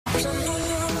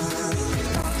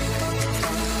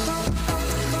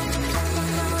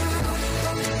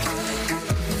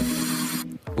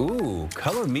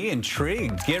Color me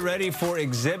intrigued. Get ready for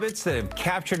exhibits that have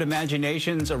captured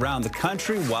imaginations around the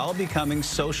country while becoming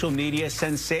social media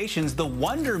sensations. The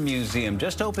Wonder Museum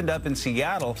just opened up in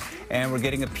Seattle, and we're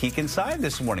getting a peek inside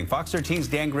this morning. Fox 13's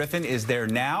Dan Griffin is there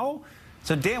now.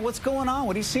 So, Dan, what's going on?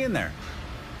 What are you seeing there?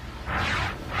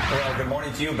 Well, good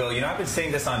morning to you, Bill. You know, I've been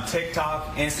seeing this on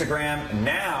TikTok, Instagram.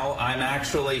 Now I'm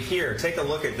actually here. Take a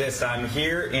look at this. I'm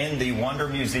here in the Wonder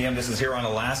Museum. This is here on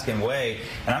Alaskan Way,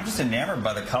 and I'm just enamored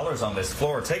by the colors on this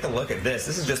floor. Take a look at this.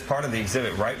 This is just part of the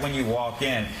exhibit right when you walk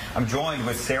in. I'm joined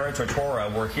with Sarah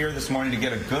Tortora. We're here this morning to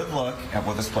get a good look at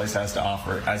what this place has to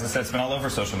offer. As I said, it's been all over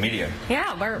social media.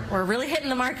 Yeah, we're really hitting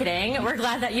the marketing. We're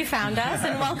glad that you found us,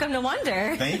 and welcome to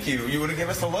Wonder. Thank you. You want to give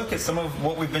us a look at some of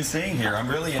what we've been seeing here? I'm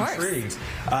really intrigued.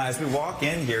 As we walk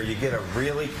in here, you get a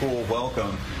really cool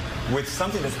welcome with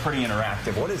something that's pretty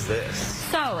interactive. What is this?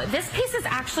 So this piece is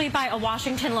actually by a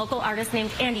Washington local artist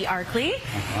named Andy Arkley.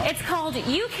 It's called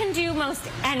You Can Do Most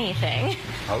Anything.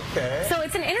 Okay. So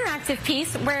it's an interactive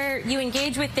piece where you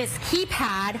engage with this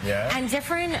keypad, and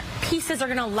different pieces are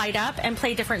going to light up and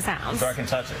play different sounds. So I can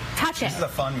touch it? Touch it. This is a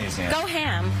fun museum. Go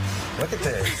ham. Look at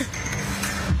this.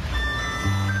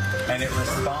 And it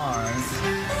responds.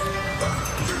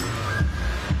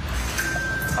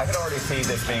 I could already see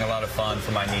this being a lot of fun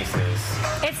for my nieces.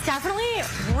 It's definitely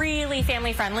really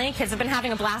family friendly. Kids have been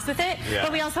having a blast with it. Yeah.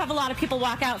 But we also have a lot of people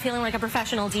walk out feeling like a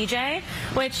professional DJ,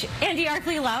 which Andy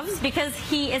Arkley loves because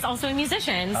he is also a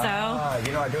musician. So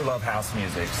you know, I do love house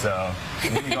music, so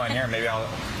maybe go in here, maybe I'll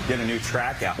get a new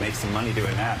track out, make some money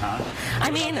doing that, huh? I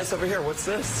mean, this over here, what's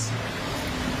this?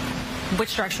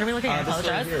 Which direction are we looking at? I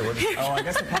apologize. Oh, I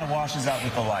guess it kind of washes out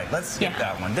with the light. Let's skip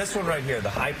that one. This one right here, the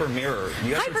Hyper Mirror.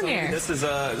 You guys Hyper Mirror. This is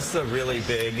a really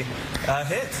big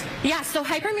hit. Yeah, so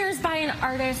Hyper Mirror is by an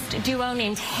artist duo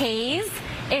named Hayes.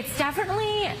 It's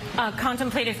definitely a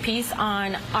contemplative piece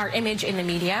on our image in the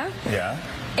media. Yeah.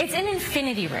 It's an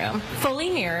infinity room, fully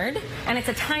mirrored, and it's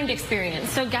a timed experience.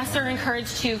 So guests are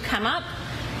encouraged to come up,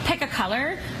 pick a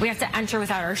color. We have to enter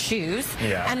without our shoes.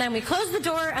 Yeah. And then we close the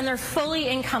door, and they're fully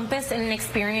encompassed in an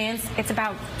experience. It's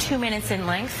about 2 minutes in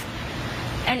length.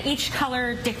 And each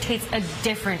color dictates a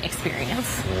different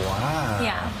experience. Wow.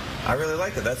 Yeah. I really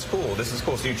like it. That's cool. This is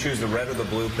cool. So you choose the red or the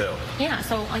blue pill. Yeah,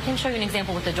 so I can show you an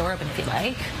example with the door open if you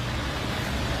like.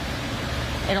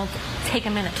 It'll take a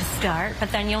minute to start,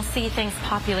 but then you'll see things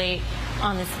populate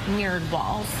on this mirrored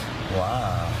walls.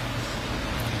 Wow.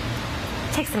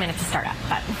 Takes a minute to start up,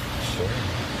 but sure.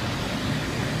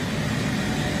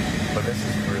 But this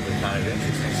is really kind of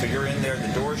interesting. So you're in there,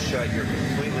 the door's shut, you're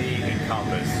completely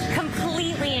encompassed.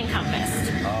 Completely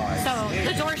encompassed. Oh, I see.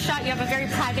 The door's shut, you have a very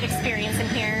private experience in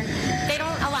here. They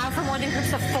don't allow for more than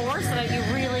groups of 4 so that you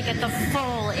really get the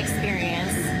full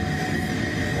experience.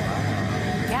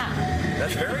 Wow. Yeah.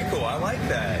 That's very cool. I like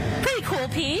that. Pretty cool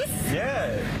piece.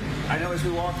 Yeah. I know as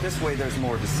we walk this way, there's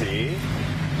more to see.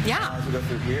 Yeah. As we go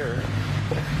through here.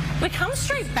 We come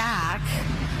straight back.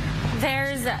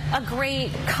 There's a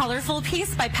great colorful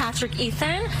piece by Patrick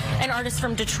Ethan, an artist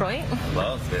from Detroit. I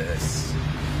love this.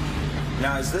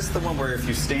 Now, is this the one where if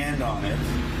you stand on it,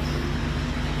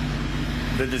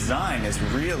 the design is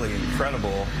really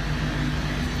incredible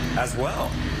as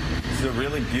well? It's a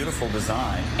really beautiful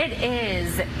design. It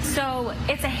is. So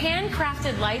it's a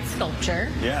handcrafted light sculpture.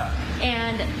 Yeah.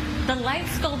 And the light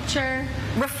sculpture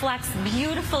reflects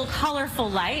beautiful, colorful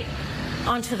light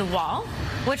onto the wall,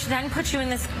 which then puts you in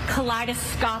this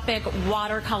kaleidoscopic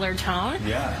watercolor tone.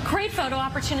 Yeah. Great photo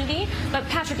opportunity, but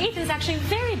Patrick Ethan's actually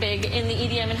very big in the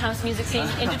EDM and house music scene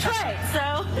in Detroit,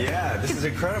 so. Yeah, this is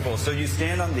incredible. So you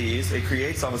stand on these, it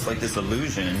creates almost like this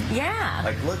illusion. Yeah.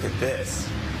 Like, look at this.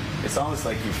 It's almost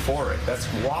like euphoric. That's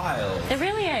wild. It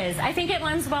really is. I think it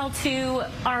lends well to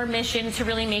our mission to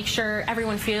really make sure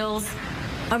everyone feels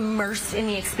immersed in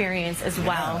the experience as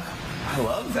well. I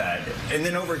love that. And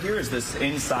then over here is this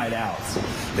Inside Out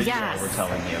that you all were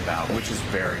telling me about, which is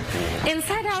very cool.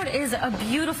 Inside Out is a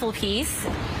beautiful piece.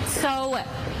 So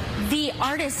the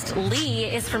artist Lee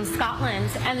is from Scotland,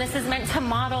 and this is meant to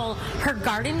model her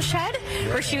garden shed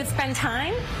where she would spend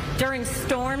time during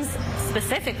storms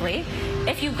specifically.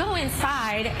 If you go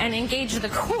inside and engage the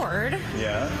cord,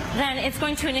 then it's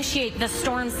going to initiate the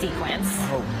storm sequence.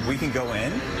 Oh, we can go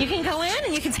in? You can go in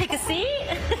and you can take a seat.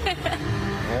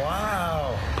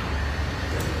 Wow.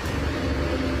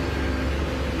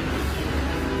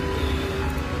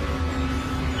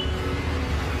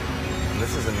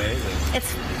 This is amazing.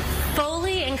 It's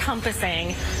fully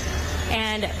encompassing,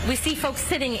 and we see folks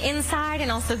sitting inside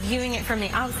and also viewing it from the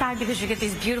outside because you get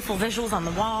these beautiful visuals on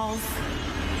the walls.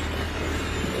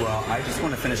 Well, I just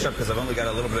want to finish up because I've only got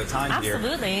a little bit of time here.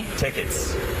 Absolutely.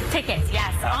 Tickets. Tickets,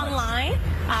 yes. Online.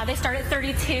 They start at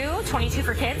 $32, $22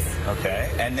 for kids.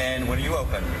 Okay. And then when are you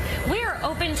open? We are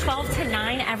open 12 to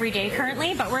 9 every day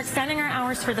currently, but we're extending our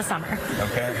hours for the summer.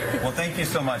 Okay. Well, thank you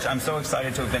so much. I'm so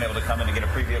excited to have been able to come in and get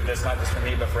a preview of this, not just for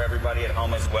me, but for everybody at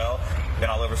home as well. Been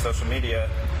all over social media.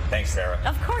 Thanks, Sarah.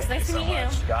 Of course. Nice to meet you.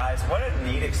 Guys, what a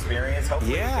neat experience.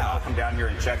 Hopefully you can all come down here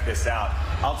and check this out.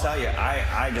 I'll tell you,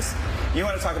 you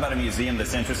want to talk about a museum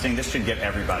that's interesting, this should get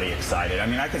everybody excited. I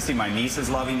mean, I can see my nieces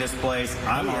loving this place.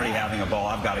 I'm already having a ball.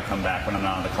 I've got to come back when I'm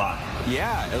not on the clock.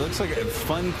 Yeah, it looks like a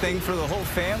fun thing for the whole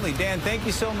family. Dan, thank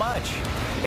you so much.